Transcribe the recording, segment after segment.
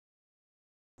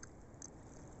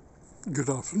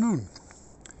Good afternoon.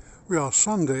 We are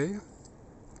Sunday,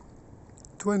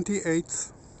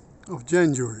 28th of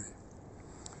January.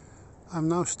 I'm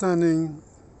now standing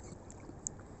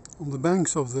on the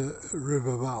banks of the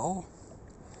River Waal,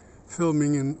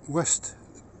 filming in west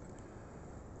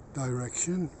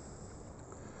direction,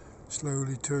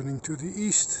 slowly turning to the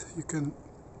east. You can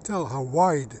tell how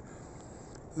wide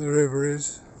the river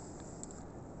is,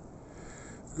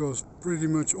 because pretty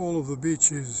much all of the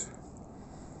beaches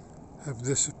have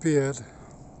disappeared,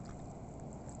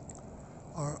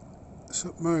 are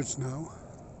submerged now.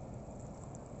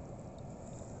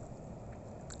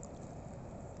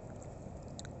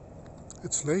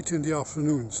 It's late in the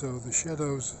afternoon, so the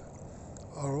shadows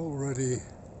are already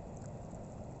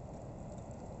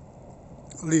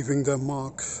leaving their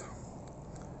marks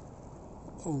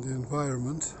on the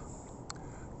environment,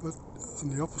 but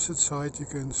on the opposite side you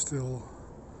can still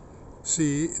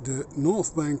see the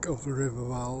north bank of the River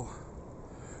Waal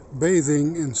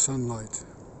bathing in sunlight.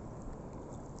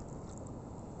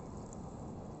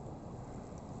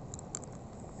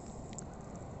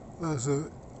 There's a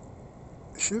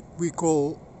ship we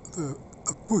call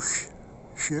a push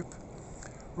ship.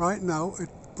 Right now it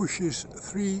pushes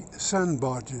 3 sand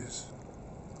barges.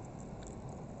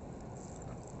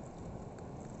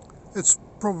 It's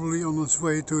probably on its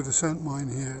way to the sand mine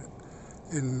here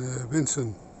in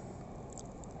Winssen.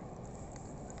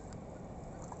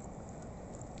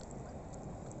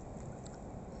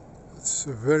 It's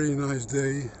a very nice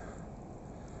day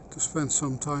to spend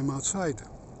some time outside.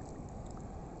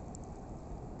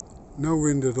 No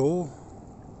wind at all.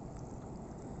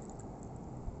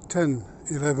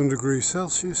 10-11 degrees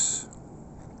Celsius.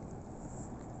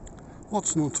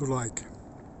 What's not to like?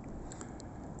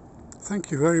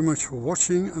 Thank you very much for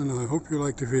watching, and I hope you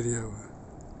liked the video.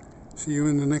 See you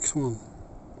in the next one.